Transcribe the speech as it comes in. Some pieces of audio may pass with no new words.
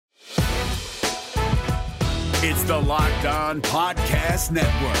It's the Locked On Podcast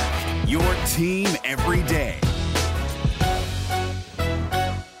Network, your team every day.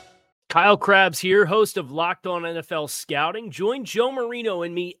 Kyle Krabs here, host of Locked On NFL Scouting. Join Joe Marino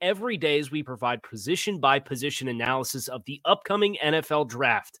and me every day as we provide position-by-position analysis of the upcoming NFL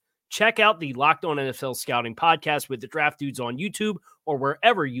Draft. Check out the Locked On NFL Scouting podcast with the Draft Dudes on YouTube or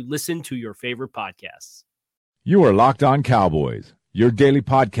wherever you listen to your favorite podcasts. You are Locked On Cowboys, your daily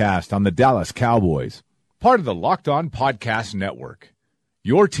podcast on the Dallas Cowboys. Part of the Locked On Podcast Network,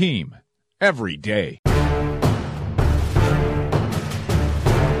 your team every day.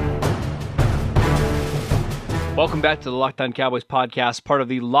 Welcome back to the Locked On Cowboys podcast, part of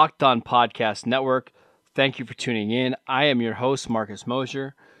the Locked On Podcast Network. Thank you for tuning in. I am your host, Marcus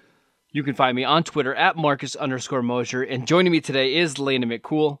Mosher. You can find me on Twitter at Marcus_Mosher. And joining me today is Landon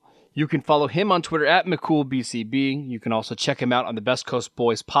McCool. You can follow him on Twitter at McCoolBCB. You can also check him out on the Best Coast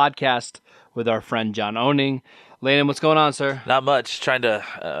Boys podcast with our friend John Owning. Landon, what's going on, sir? Not much. Trying to,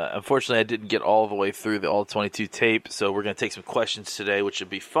 unfortunately, I didn't get all the way through the All-22 tape, so we're going to take some questions today, which should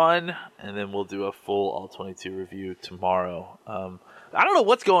be fun, and then we'll do a full All-22 review tomorrow. I don't know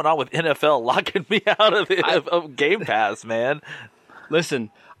what's going on with NFL locking me out of Game Pass, man.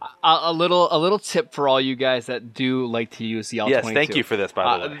 Listen, a little tip for all you guys that do like to use the All-22. Yes, thank you for this,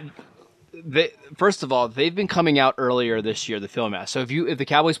 by the way. First of all, they've been coming out earlier this year, the film ass. So if the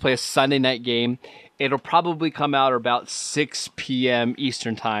Cowboys play a Sunday night game, it'll probably come out about 6 p.m.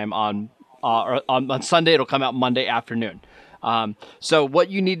 Eastern time on Sunday. It'll come out Monday afternoon. So what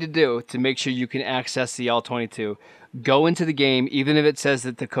you need to do to make sure you can access the All-22, go into the game, even if it says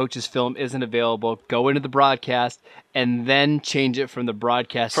that the coach's film isn't available, go into the broadcast, and then change it from the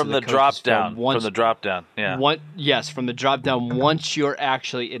broadcast from to the the drop down. From the drop down, yeah. From the drop down once you're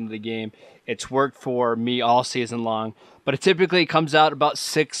actually in the game. It's worked for me all season long, but it typically comes out about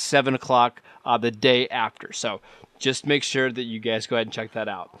 6, 7 o'clock the day after. So just make sure that you guys go ahead and check that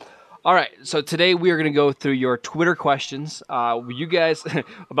out. All right, so today we are going to go through your Twitter questions. You guys,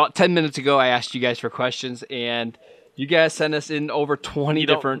 about 10 minutes ago, I asked you guys for questions, and you guys sent us in over 20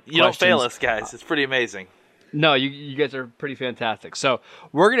 different questions. You don't fail us, guys. It's pretty amazing. No, you guys are pretty fantastic. So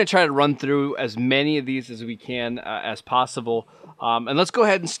we're going to try to run through as many of these as we can as possible. And let's go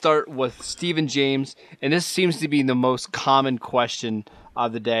ahead and start with Stephen James. And this seems to be the most common question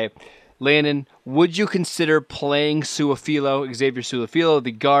of the day. Landon, would you consider playing Xavier Su'a-Filo,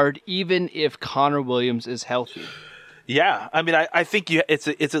 the guard, even if Connor Williams is healthy? Yeah, I mean, I think it's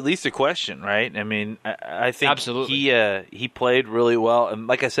at least a question, right? I mean, I think absolutely. He played really well, and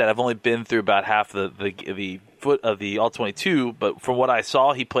like I said, I've only been through about half the foot of the All-22, but from what I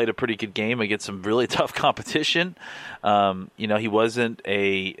saw, he played a pretty good game against some really tough competition. He wasn't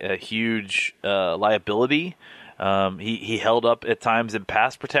a huge liability. He held up at times in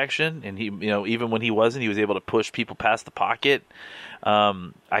pass protection, and he even when he wasn't, he was able to push people past the pocket.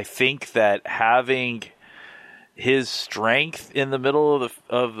 I think that having his strength in the middle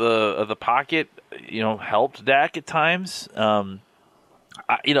of the pocket, helped Dak at times. I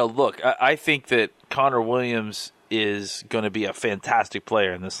think that Connor Williams is going to be a fantastic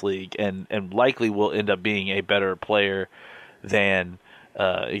player in this league, and likely will end up being a better player than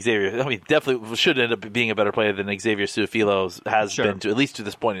Xavier. I mean, definitely should end up being a better player than Xavier Su'a-Filo has been to at least to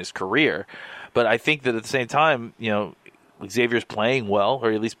this point in his career. But I think that at the same time, Xavier's playing well,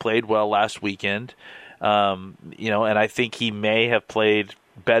 or at least played well last weekend. And I think he may have played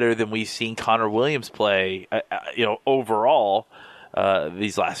better than we've seen Connor Williams play, overall,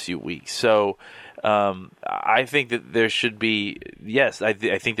 these last few weeks. So, I think that there should be, I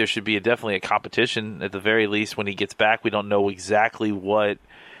think there should be definitely a competition at the very least when he gets back. We don't know exactly what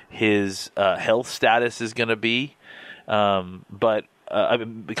his health status is going to be, but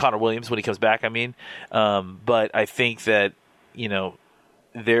Connor Williams when he comes back. But I think that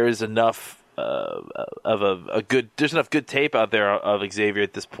there is enough. There's enough good tape out there of Xavier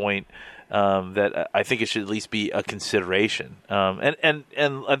at this point that I think it should at least be a consideration. And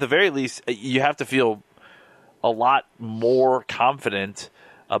at the very least, you have to feel a lot more confident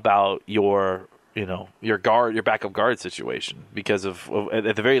about your backup guard situation because of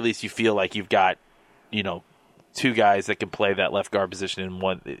at the very least you feel like you've got two guys that can play that left guard position and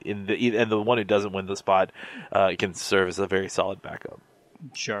the one who doesn't win the spot can serve as a very solid backup.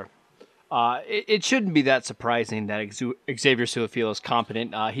 Sure. It shouldn't be that surprising that Xavier Su'a-Filo is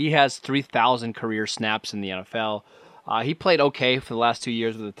competent. He has 3,000 career snaps in the NFL. He played okay for the last 2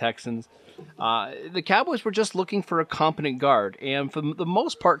 years with the Texans. The Cowboys were just looking for a competent guard, and for the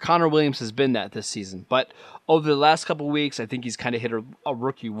most part, Connor Williams has been that this season. But over the last couple of weeks, I think he's kind of hit a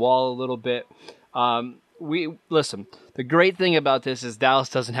rookie wall a little bit. listen. The great thing about this is Dallas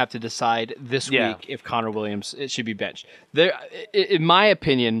doesn't have to decide this Yeah. week if Connor Williams should be benched. In my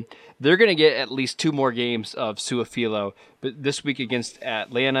opinion, they're going to get at least 2 more games of Su'a-Filo, but this week against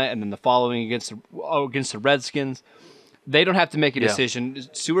Atlanta and then the following against the Redskins. They don't have to make a decision.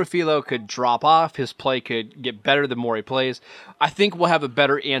 Su'a-Filo could drop off. His play could get better the more he plays. I think we'll have a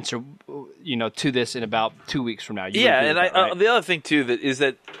better answer, to this in about 2 weeks from now. The other thing too is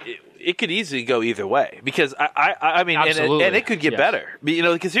that it could easily go either way because I mean, and it could get better.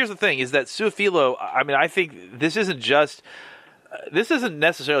 Because here's the thing: is that Su'a-Filo. I mean, I think this isn't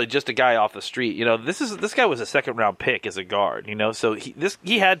necessarily just a guy off the street. This guy was a second round pick as a guard. So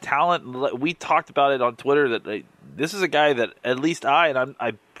he had talent. We talked about it on Twitter that this is a guy that at least I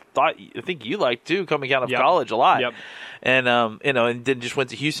think you liked too coming out of college a lot. Yep. And and then just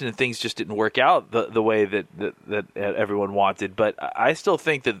went to Houston and things just didn't work out the way that everyone wanted. But I still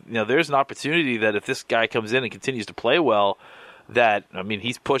think that there's an opportunity that if this guy comes in and continues to play well, that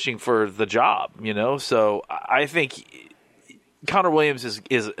he's pushing for the job. So I think Connor Williams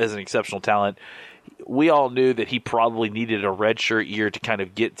is an exceptional talent. We all knew that he probably needed a redshirt year to kind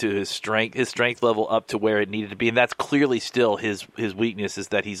of get to his strength level up to where it needed to be, and that's clearly still his weakness is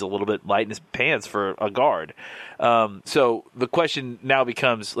that he's a little bit light in his pants for a guard. So the question now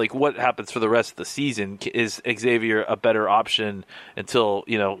becomes what happens for the rest of the season? Is Xavier a better option until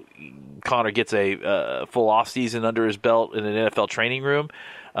Connor gets a full off season under his belt in an NFL training room?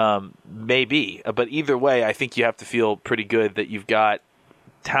 Maybe, but either way, I think you have to feel pretty good that you've got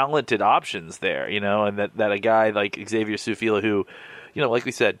talented options there, and that a guy like Xavier Su'a-Filo who, like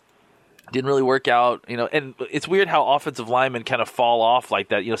we said, didn't really work out, and it's weird how offensive linemen kind of fall off like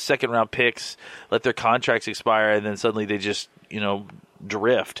that, second round picks let their contracts expire and then suddenly they just,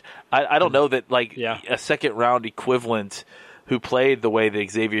 drift. I don't know that a second round equivalent who played the way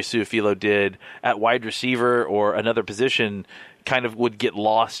that Xavier Su'a-Filo did at wide receiver or another position kind of would get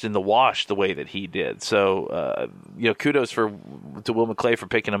lost in the wash the way that he did. So, kudos to Will McClay for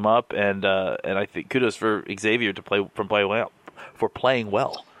picking him up, and I think kudos for Xavier for playing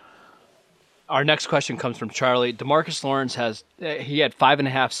well. Our next question comes from Charlie. DeMarcus Lawrence had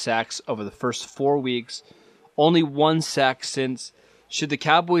 5.5 sacks over the first 4 weeks, only 1 sack since. Should the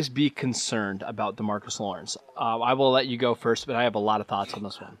Cowboys be concerned about DeMarcus Lawrence? I will let you go first, but I have a lot of thoughts on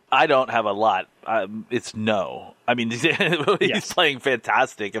this one. I don't have a lot. It's no. He's playing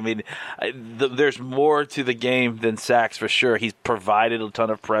fantastic. There's more to the game than sacks for sure. He's provided a ton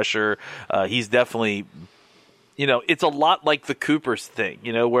of pressure. He's definitely, it's a lot like the Coopers thing,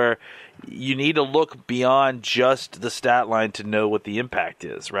 where you need to look beyond just the stat line to know what the impact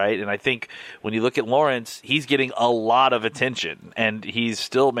is, right? And I think when you look at Lawrence, he's getting a lot of attention, and he's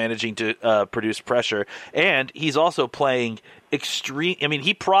still managing to produce pressure, and he's also playing extreme.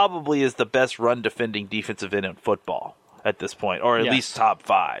 He probably is the best run-defending defensive end in football at this point, or at least top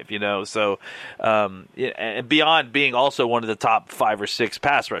 5, So, and beyond being also one of the top 5 or 6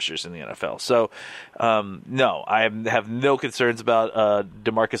 pass rushers in the NFL. So, no, I have no concerns about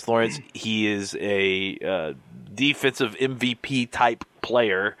DeMarcus Lawrence. He is a defensive MVP type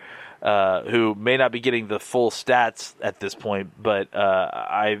player who may not be getting the full stats at this point, but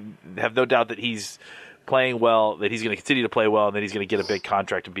I have no doubt that he's playing well, that he's going to continue to play well, and that he's going to get a big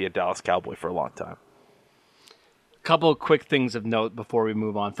contract and be a Dallas Cowboy for a long time. Couple of quick things of note before we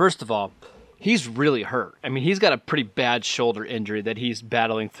move on. First of all, he's really hurt. He's got a pretty bad shoulder injury that he's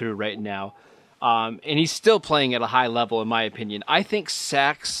battling through right now. And he's still playing at a high level, in my opinion. I think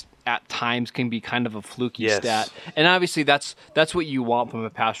sacks at times can be kind of a fluky stat. And obviously that's what you want from a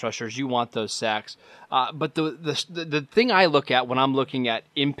pass rusher. You want those sacks. But the thing I look at when I'm looking at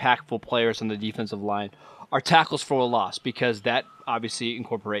impactful players on the defensive line are tackles for a loss, because that obviously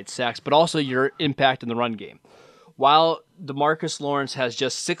incorporates sacks, but also your impact in the run game. While DeMarcus Lawrence has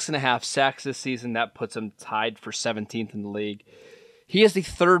just 6.5 sacks this season, that puts him tied for 17th in the league. He has the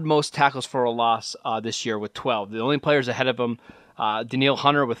 3rd most tackles for a loss this year with 12. The only players ahead of him, Danielle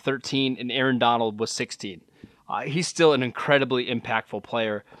Hunter with 13 and Aaron Donald with 16. He's still an incredibly impactful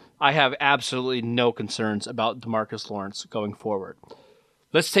player. I have absolutely no concerns about DeMarcus Lawrence going forward.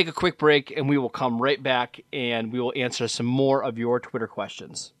 Let's take a quick break, and we will come right back, and we will answer some more of your Twitter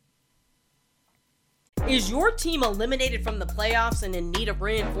questions. Is your team eliminated from the playoffs and in need of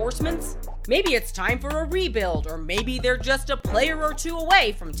reinforcements? Maybe it's time for a rebuild, or maybe they're just a player or 2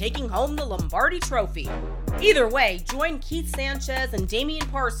 away from taking home the Lombardi Trophy. Either way, join Keith Sanchez and Damian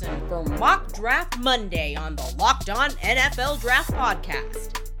Parson for Mock Draft Monday on the Locked On NFL Draft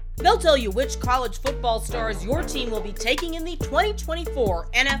Podcast. They'll tell you which college football stars your team will be taking in the 2024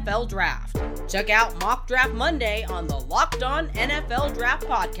 NFL Draft. Check out Mock Draft Monday on the Locked On NFL Draft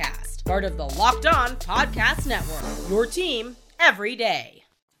Podcast, part of the Locked On Podcast Network, your team every day.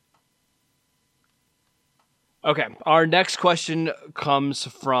 Okay, our next question comes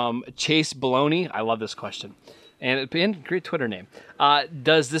from Chase Baloney. I love this question. And great Twitter name.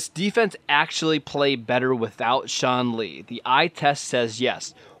 Does this defense actually play better without Sean Lee? The eye test says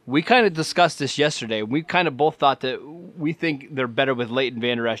yes. We kind of discussed this yesterday. We kind of both thought that we think they're better with Leighton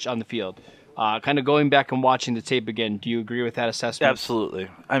Vander Esch on the field. Kind of going back and watching the tape again, do you agree with that assessment? Absolutely.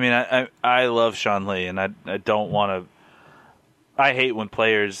 I mean, I love Sean Lee, and I don't want to. I hate when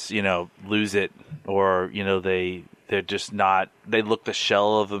players, lose it, or they're just not. They look the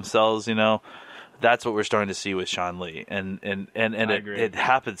shell of themselves. That's what we're starting to see with Sean Lee, and it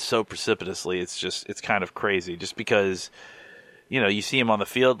happened so precipitously. It's kind of crazy, just because. You see him on the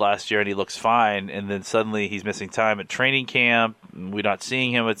field last year and he looks fine, and then suddenly he's missing time at training camp. We're not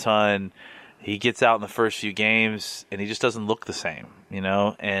seeing him a ton. He gets out in the first few games and he just doesn't look the same,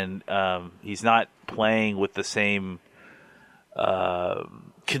 and he's not playing with the same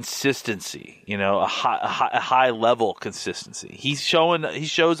consistency, a high level consistency. He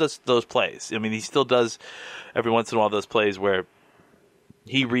shows us those plays. I mean, he still does every once in a while those plays where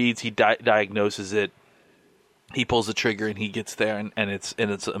he reads, he diagnoses it, he pulls the trigger and he gets there, and it's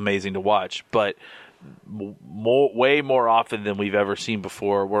amazing to watch. But way more often than we've ever seen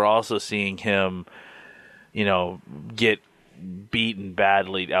before, we're also seeing him, get beaten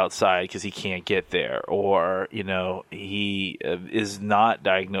badly outside because he can't get there, or he is not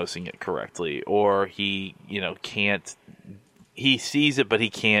diagnosing it correctly, or he can't. He sees it, but he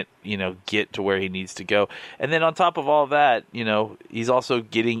can't, get to where he needs to go. And then on top of all that, he's also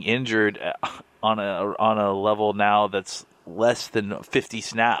getting injured on a level now that's less than 50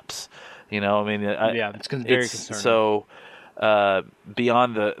 snaps. It's very concerning. So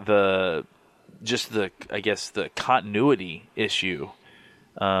beyond the continuity issue,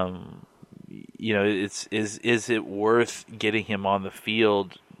 is it worth getting him on the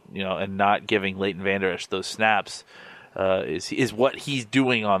field, and not giving Leighton Vander Esch those snaps? Is what he's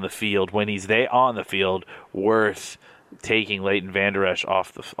doing on the field when he's on the field worth taking Leighton Vander Esch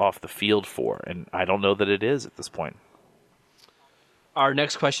off the field for? And I don't know that it is at this point. Our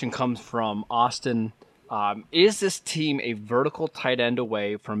next question comes from Austin. Is this team a vertical tight end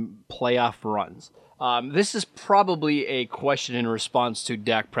away from playoff runs? This is probably a question in response to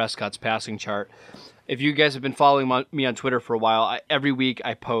Dak Prescott's passing chart. If you guys have been following me on Twitter for a while, every week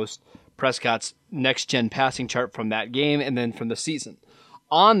I post Prescott's next-gen passing chart from that game and then from the season.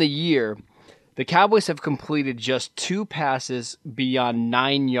 On the year, the Cowboys have completed just 2 passes beyond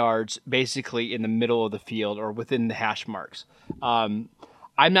 9 yards, basically in the middle of the field or within the hash marks. I'm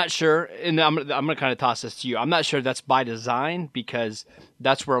not sure, and I'm going to kind of toss this to you. I'm not sure that's by design, because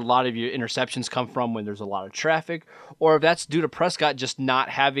that's where a lot of your interceptions come from when there's a lot of traffic, or if that's due to Prescott just not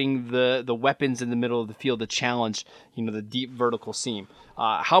having the weapons in the middle of the field to challenge, the deep vertical seam.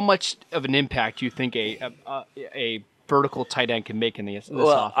 How much of an impact do you think a vertical tight end can make in this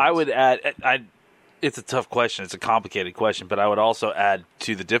offense? I would add, it's a tough question. It's a complicated question, but I would also add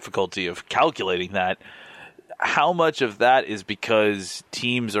to the difficulty of calculating that. How much of that is because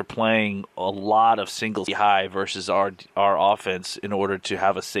teams are playing a lot of singles high versus our offense in order to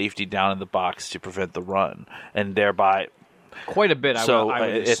have a safety down in the box to prevent the run, and thereby quite a bit. So I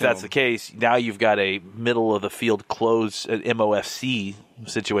would if that's the case, now you've got a middle of the field close MOFC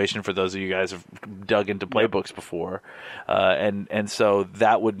situation for those of you guys who have dug into playbooks before, and so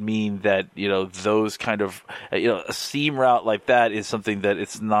that would mean that those kind of a seam route like that is something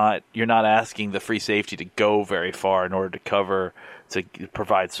that you're not asking the free safety to go very far in order to cover, to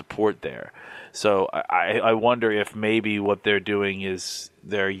provide support there. So I wonder if maybe what they're doing is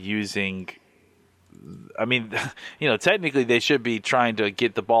they're using. I mean, technically they should be trying to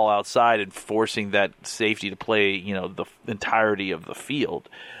get the ball outside and forcing that safety to play, the entirety of the field.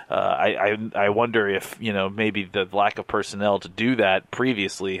 I wonder if, maybe the lack of personnel to do that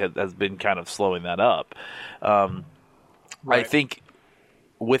previously has been kind of slowing that up. Right. I think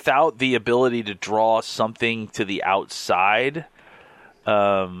without the ability to draw something to the outside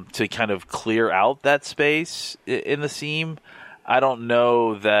to kind of clear out that space in the seam, I don't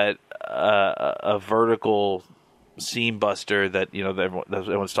know that a vertical seam buster that that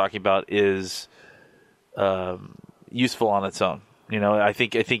everyone's talking about is useful on its own. I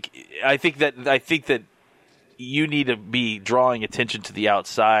think that you need to be drawing attention to the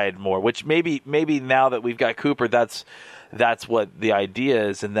outside more, which maybe now that we've got Cooper, that's what the idea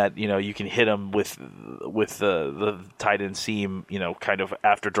is, and that you can hit them with the tight end seam, kind of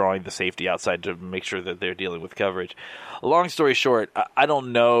after drawing the safety outside to make sure that they're dealing with coverage. Long story short, I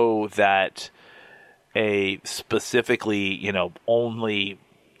don't know that a specifically only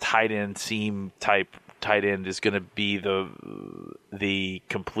tight end seam type tight end is going to be the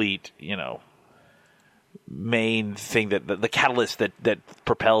complete, main thing that the catalyst that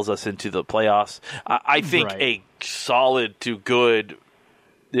propels us into the playoffs. I think a solid to good,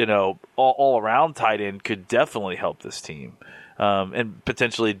 all around tight end could definitely help this team, and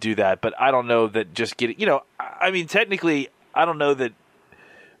potentially do that. But I don't know that just getting, technically, I don't know that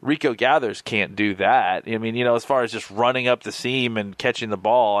Rico Gathers can't do that. I mean, as far as just running up the seam and catching the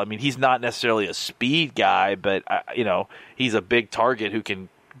ball, I mean, he's not necessarily a speed guy, but he's a big target who can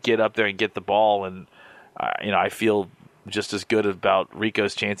get up there and get the ball. And I feel just as good about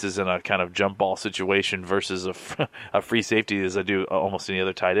Rico's chances in a kind of jump ball situation versus a free safety as I do almost any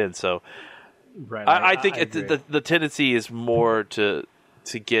other tight end. So, I think the tendency is more to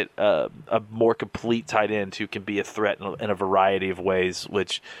get a more complete tight end who can be a threat in a variety of ways,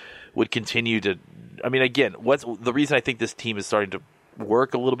 which would continue to. I mean, again, what's the reason I think this team is starting to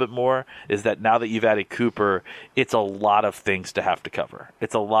work a little bit more is that now that you've added Cooper, it's a lot of things to have to cover.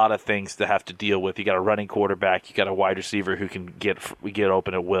 It's a lot of things to have to deal with. You got a running quarterback, you got a wide receiver who can get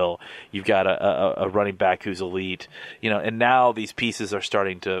open at will. You've got a running back who's elite, and now these pieces are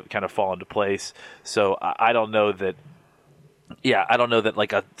starting to kind of fall into place. So I don't know that. Yeah, I don't know that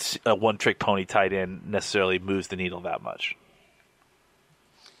like a one-trick pony tight end necessarily moves the needle that much.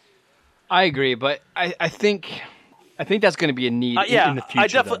 I agree, but I think that's going to be a need in the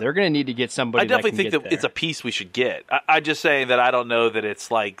future. They're going to need to get somebody. I definitely think that it's a piece we should get. I'm just saying that I don't know that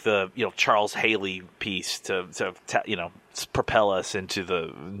it's like the Charles Haley piece to propel us into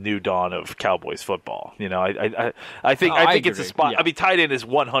the new dawn of Cowboys football. I think it's a spot. Yeah. I mean, tight end is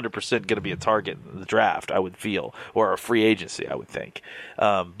 100% going to be a target in the draft, I would feel, or a free agency, I would think.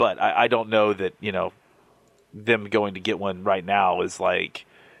 But I don't know that them going to get one right now is like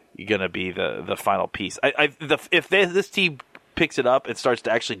going to be the final piece. If this team picks it up and starts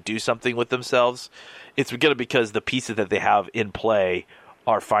to actually do something with themselves, it's going to be because the pieces that they have in play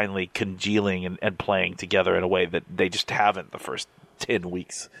are finally congealing and playing together in a way that they just haven't the first 10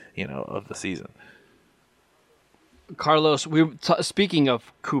 weeks, of the season. Carlos, speaking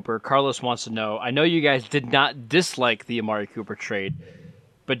of Cooper, Carlos wants to know, I know you guys did not dislike the Amari Cooper trade,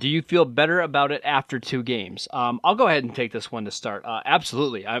 but do you feel better about it after 2 games? I'll go ahead and take this one to start.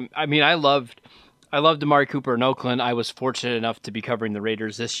 Absolutely. I loved Amari Cooper in Oakland. I was fortunate enough to be covering the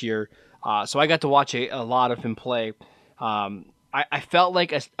Raiders this year, so I got to watch a lot of him play. I felt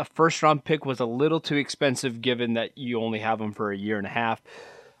like a first-round pick was a little too expensive given that you only have him for a year and a half.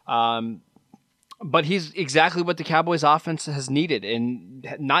 But he's exactly what the Cowboys offense has needed, and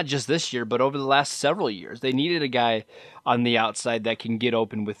not just this year, but over the last several years. They needed a guy on the outside that can get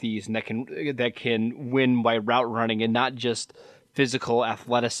open with ease and that can win by route running and not just physical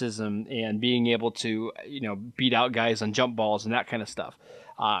athleticism and being able to beat out guys on jump balls and that kind of stuff.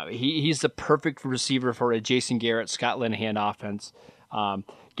 He's the perfect receiver for a Jason Garrett, Scott Linehan offense.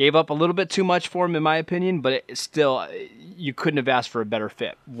 Gave up a little bit too much for him, in my opinion, but still, you couldn't have asked for a better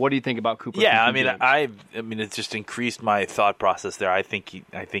fit. What do you think about Cooper? Yeah, I mean, it's just increased my thought process there. I think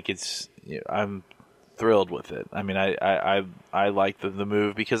it's. I'm thrilled with it. I mean, I like the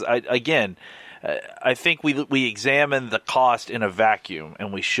move because I think we examine the cost in a vacuum,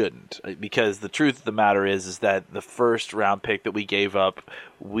 and we shouldn't, because the truth of the matter is that the first round pick that we gave up,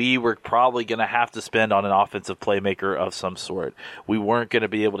 we were probably going to have to spend on an offensive playmaker of some sort. We weren't going to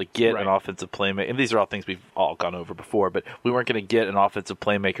be able to get an offensive playmaker, and these are all things we've all gone over before, but we weren't going to get an offensive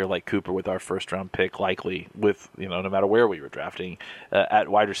playmaker like Cooper with our first round pick, likely with, no matter where we were drafting, at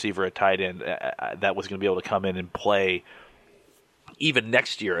wide receiver, at tight end, that was going to be able to come in and play even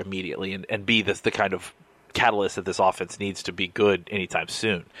next year immediately and be the kind of catalyst that this offense needs to be good anytime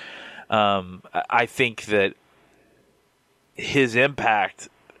soon. I think that his impact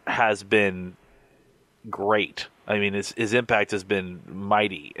has been great. I mean, his impact has been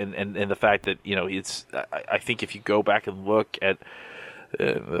mighty, and the fact that I think if you go back and look at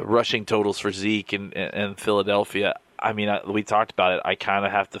the rushing totals for Zeke and Philadelphia, I mean, we talked about it. I kind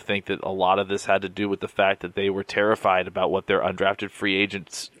of have to think that a lot of this had to do with the fact that they were terrified about what their undrafted free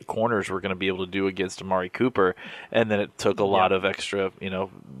agents corners were going to be able to do against Amari Cooper, and then it took a lot of extra,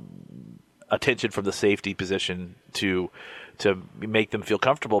 attention from the safety position to make them feel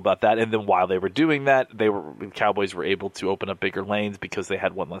comfortable about that. And then while they were doing that, the Cowboys were able to open up bigger lanes because they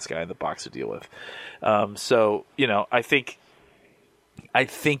had one less guy in the box to deal with. So I think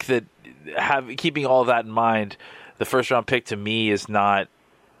that keeping all of that in mind, the first round pick to me was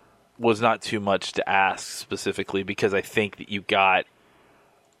not too much to ask specifically, because I think that you got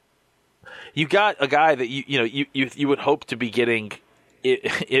a guy that you would hope to be getting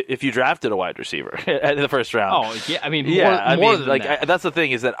if you drafted a wide receiver in the first round. Oh, yeah. I mean, more than like that. that's the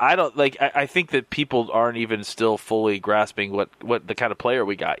thing is that I don't like. I think that people aren't even still fully grasping what the kind of player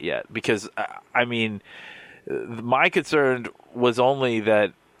we got yet. Because I mean, my concern was only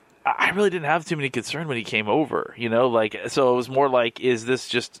that I really didn't have too many concern when he came over. Like so it was more like, is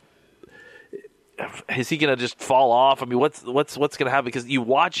he going to just fall off? I mean, what's going to happen? Because you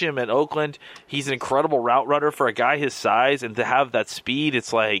watch him at Oakland, he's an incredible route runner for a guy his size, and to have that speed,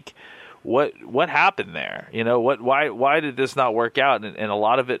 it's like, what happened there? Why did this not work out? And a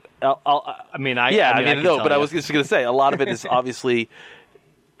lot of it, I was just going to say, a lot of it is obviously.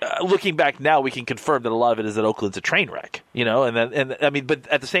 Looking back now, we can confirm that a lot of it is that Oakland's a train wreck, but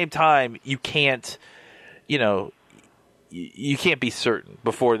at the same time, you can't, you can't be certain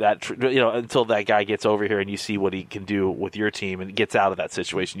before that, until that guy gets over here and you see what he can do with your team and gets out of that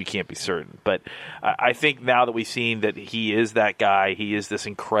situation. You can't be certain. But I think now that we've seen that he is that guy, he is this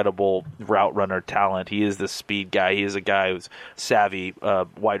incredible route runner talent, he is this speed guy, he is a guy who's savvy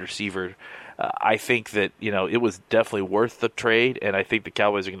wide receiver. I think that it was definitely worth the trade, and I think the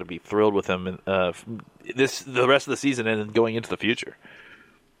Cowboys are going to be thrilled with him the rest of the season and going into the future.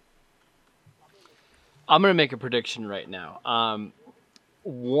 I'm going to make a prediction right now.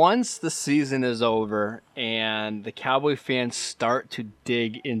 Once the season is over and the Cowboy fans start to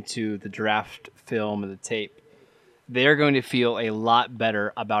dig into the draft film and the tape, they're going to feel a lot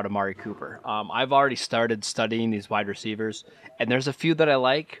better about Amari Cooper. I've already started studying these wide receivers, and there's a few that I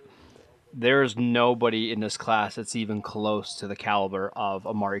like. There's nobody in this class that's even close to the caliber of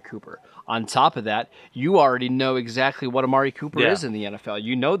Amari Cooper. On top of that, you already know exactly what Amari Cooper is in the NFL.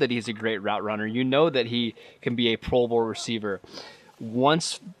 You know that he's a great route runner. You know that he can be a Pro Bowl receiver.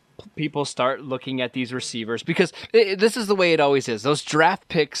 Once people start looking at these receivers, because this is the way it always is. Those draft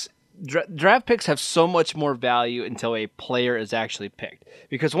picks have so much more value until a player is actually picked.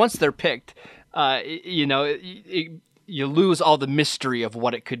 Because once they're picked, you lose all the mystery of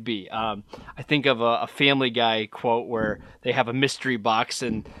what it could be. I think of a Family Guy quote where they have a mystery box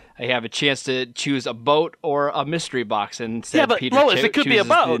and they have a chance to choose a boat or a mystery box. And instead Peter Lois, it could be a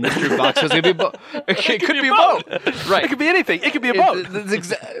boat. The mystery box was going to be a boat. It could be a boat. Right. It could be anything. It could be a boat.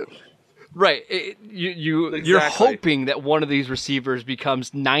 Right. You're hoping that one of these receivers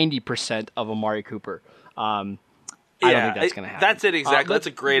becomes 90% of Amari Cooper. I don't think that's going to happen. That's it exactly. That's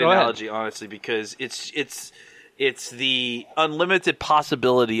a great analogy, honestly, because it's the unlimited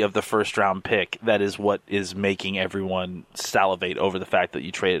possibility of the first-round pick that is what is making everyone salivate over the fact that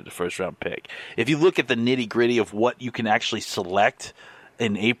you traded the first-round pick. If you look at the nitty-gritty of what you can actually select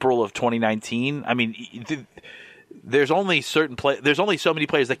in April of 2019, I mean, there's only so many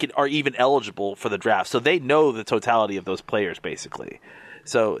players that are even eligible for the draft. So they know the totality of those players, basically.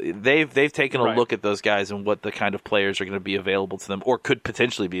 So they've taken a look at those guys and what the kind of players are going to be available to them or could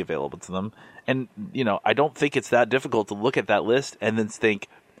potentially be available to them. And, I don't think it's that difficult to look at that list and then think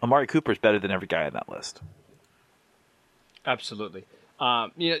Amari Cooper is better than every guy on that list. Absolutely.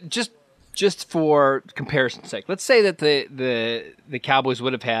 Just for comparison's sake, let's say that the Cowboys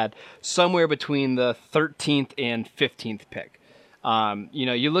would have had somewhere between the 13th and 15th pick.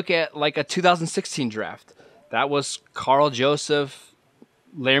 You look at like a 2016 draft. That was Carl Joseph,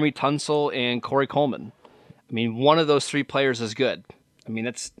 Laramie Tunsil, and Corey Coleman. I mean, one of those three players is good. I mean,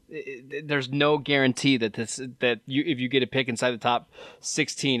 there's no guarantee that if you get a pick inside the top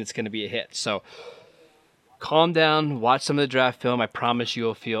 16, it's going to be a hit. So calm down, watch some of the draft film. I promise you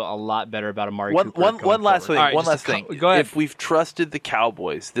will feel a lot better about Amari Cooper. One last thing. Right, one last thing. Go ahead. If we've trusted the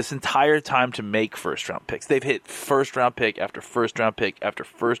Cowboys this entire time to make first-round picks, they've hit first-round pick after first-round pick after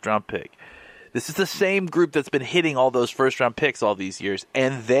first-round pick. This is the same group that's been hitting all those first-round picks all these years,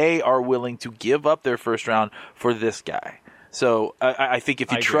 and they are willing to give up their first round for this guy. So I think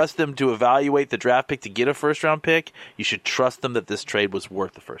if you trust them to evaluate the draft pick to get a first-round pick, you should trust them that this trade was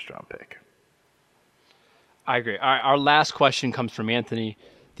worth the first-round pick. I agree. Our last question comes from Anthony.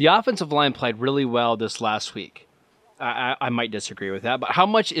 The offensive line played really well this last week. I might disagree with that, but how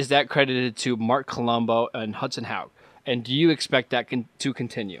much is that credited to Mark Colombo and Hudson Houck? And do you expect that to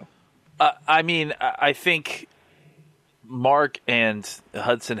continue? I think Mark and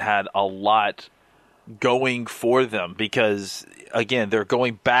Hudson had a lot going for them because, again, they're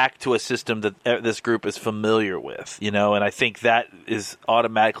going back to a system that this group is familiar with, and I think that is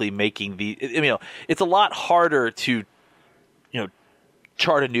automatically making it's a lot harder to,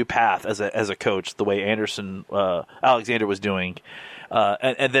 chart a new path as a coach the way Alexander was doing,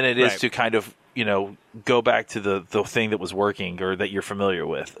 and then it is to kind of, go back to the thing that was working or that you're familiar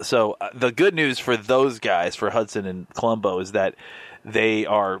with. So the good news for those guys, for Hudson and Colombo, is that they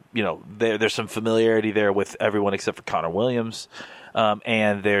are, there's some familiarity there with everyone except for Connor Williams.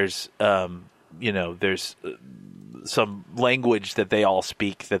 and there's there's some language that they all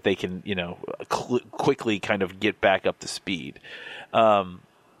speak that they can quickly kind of get back up to speed. I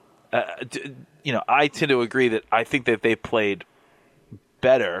tend to agree that I think that they played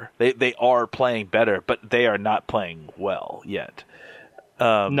better. They are playing better, but they are not playing well yet.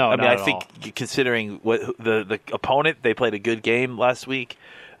 I think considering what the opponent, they played a good game last week,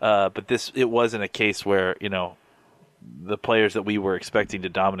 but it wasn't a case where the players that we were expecting to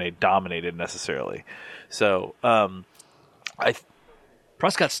dominated necessarily. So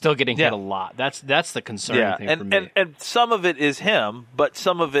Prescott's still getting hit a lot. That's the concerning thing for me. And some of it is him, but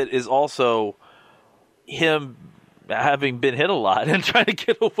some of it is also him having been hit a lot and trying to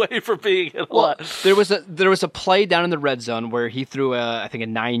get away from being hit a lot. There was a play down in the red zone where he threw a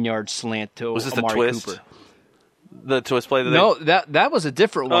 9-yard slant to Was this Amari the twist? Cooper. The twist play? That was a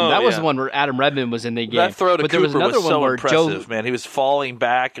different one. That was the one where Adam Redmond was in the game. That throw to but there Cooper was another one so where impressive, man. He was falling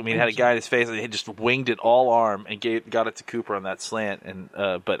back. I mean, he had a guy in his face, and he just winged it all arm and got it to Cooper on that slant. And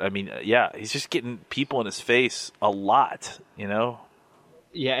he's just getting people in his face a lot,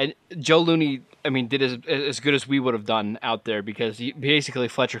 Yeah, and Joe Looney, did as good as we would have done out there because basically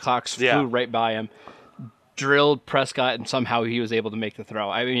Fletcher Cox flew right by him, drilled Prescott, and somehow he was able to make the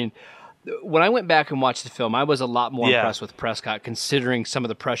throw. When I went back and watched the film, I was a lot more impressed with Prescott considering some of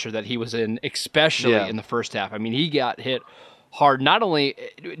the pressure that he was in, especially in the first half. He got hit hard, not only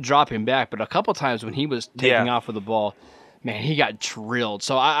dropping back, but a couple times when he was taking off with the ball. Man, he got drilled.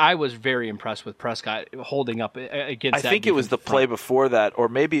 So I was very impressed with Prescott holding up against that. I think it was the play before that, or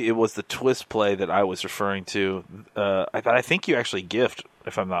maybe it was the twist play that I was referring to. I think you actually gift,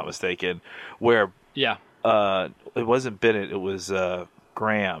 if I'm not mistaken, where it wasn't Bennett, it was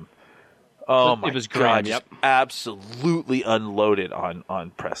Graham. Oh my God! Yep. Absolutely unloaded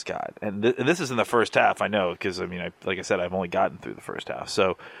on Prescott, and this is in the first half. I know because like I said, I've only gotten through the first half.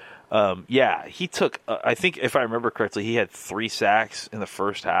 So, he took. I think if I remember correctly, he had 3 sacks in the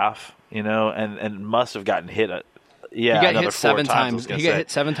first half. And must have gotten hit. He got hit 7 times. He got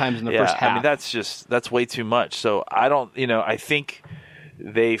hit 7 times in the first half. That's way too much. So I don't. I think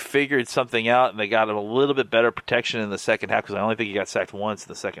they figured something out and they got him a little bit better protection in the second half because I only think he got sacked once in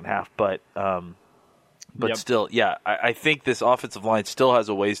the second half. But still, I think this offensive line still has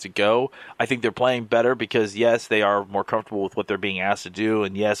a ways to go. I think they're playing better because, yes, they are more comfortable with what they're being asked to do.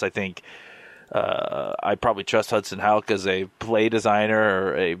 And, yes, I think I probably trust Hudson Houck as a play designer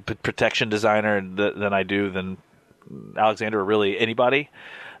or a protection designer than I do than Alexander or really anybody.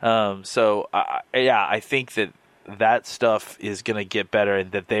 I think that stuff is going to get better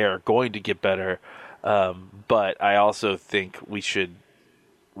and that they are going to get better. But I also think we should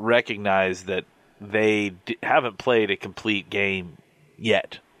recognize that they haven't played a complete game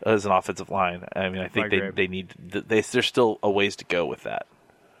yet as an offensive line. I think they need there's still a ways to go with that.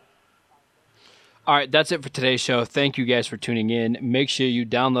 All right, that's it for today's show. Thank you guys for tuning in. Make sure you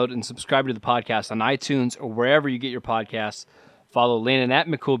download and subscribe to the podcast on iTunes or wherever you get your podcasts. Follow Landon at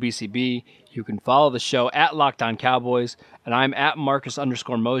McCoolBCB. You can follow the show at Locked On Cowboys. And I'm at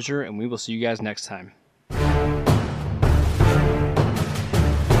Marcus_Mosier, and we will see you guys next time.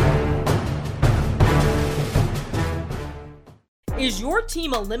 Is your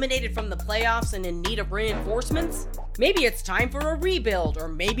team eliminated from the playoffs and in need of reinforcements? Maybe it's time for a rebuild, or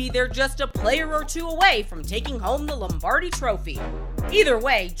maybe they're just a player or two away from taking home the Lombardi Trophy. Either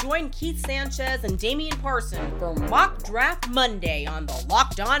way, join Keith Sanchez and Damian Parson for Mock Draft Monday on the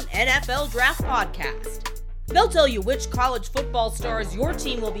Locked On NFL Draft Podcast. They'll tell you which college football stars your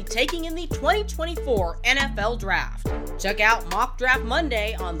team will be taking in the 2024 NFL Draft. Check out Mock Draft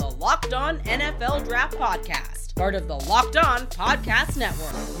Monday on the Locked On NFL Draft Podcast, part of the Locked On Podcast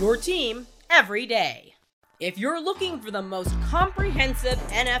Network, your team every day. If you're looking for the most comprehensive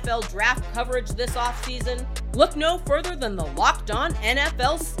NFL draft coverage this offseason, look no further than the Locked On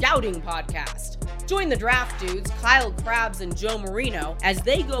NFL Scouting Podcast. Join the draft dudes, Kyle Krabs and Joe Marino, as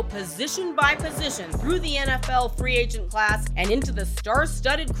they go position by position through the NFL free agent class and into the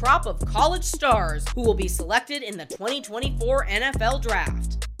star-studded crop of college stars who will be selected in the 2024 NFL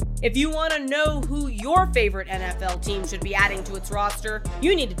Draft. If you want to know who your favorite NFL team should be adding to its roster,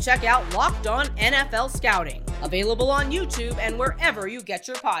 you need to check out Locked On NFL Scouting, available on YouTube and wherever you get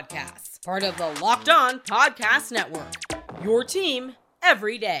your podcasts. Part of the Locked On Podcast Network, your team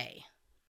every day.